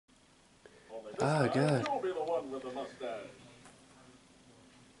Ah, God.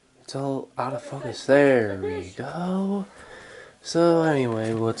 It's all out of focus. There we go. So,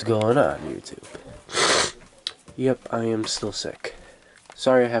 anyway, what's going on, YouTube? Yep, I am still sick.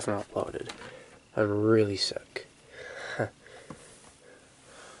 Sorry I haven't uploaded. I'm really sick.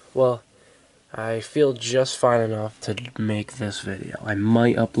 Well, I feel just fine enough to make this video. I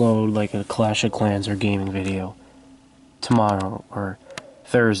might upload like a Clash of Clans or gaming video tomorrow or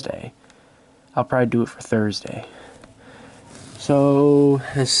Thursday. I'll probably do it for Thursday. So,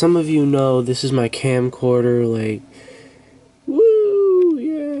 as some of you know, this is my camcorder, like, woo,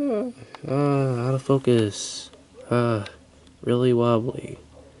 yeah, out of focus, really wobbly.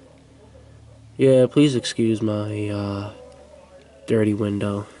 Yeah, please excuse my, dirty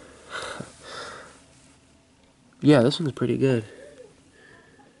window. Yeah, this one's pretty good.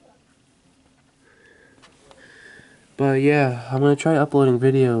 But yeah, I'm gonna try uploading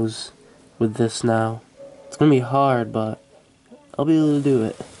videos with this now. It's gonna be hard, but I'll be able to do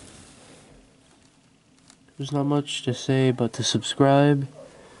it. There's not much to say but to subscribe,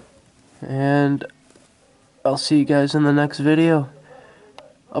 and I'll see you guys in the next video.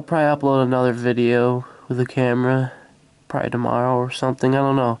 I'll probably upload another video with a camera, probably tomorrow or something, I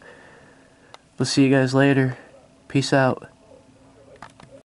don't know. We'll see you guys later. Peace out.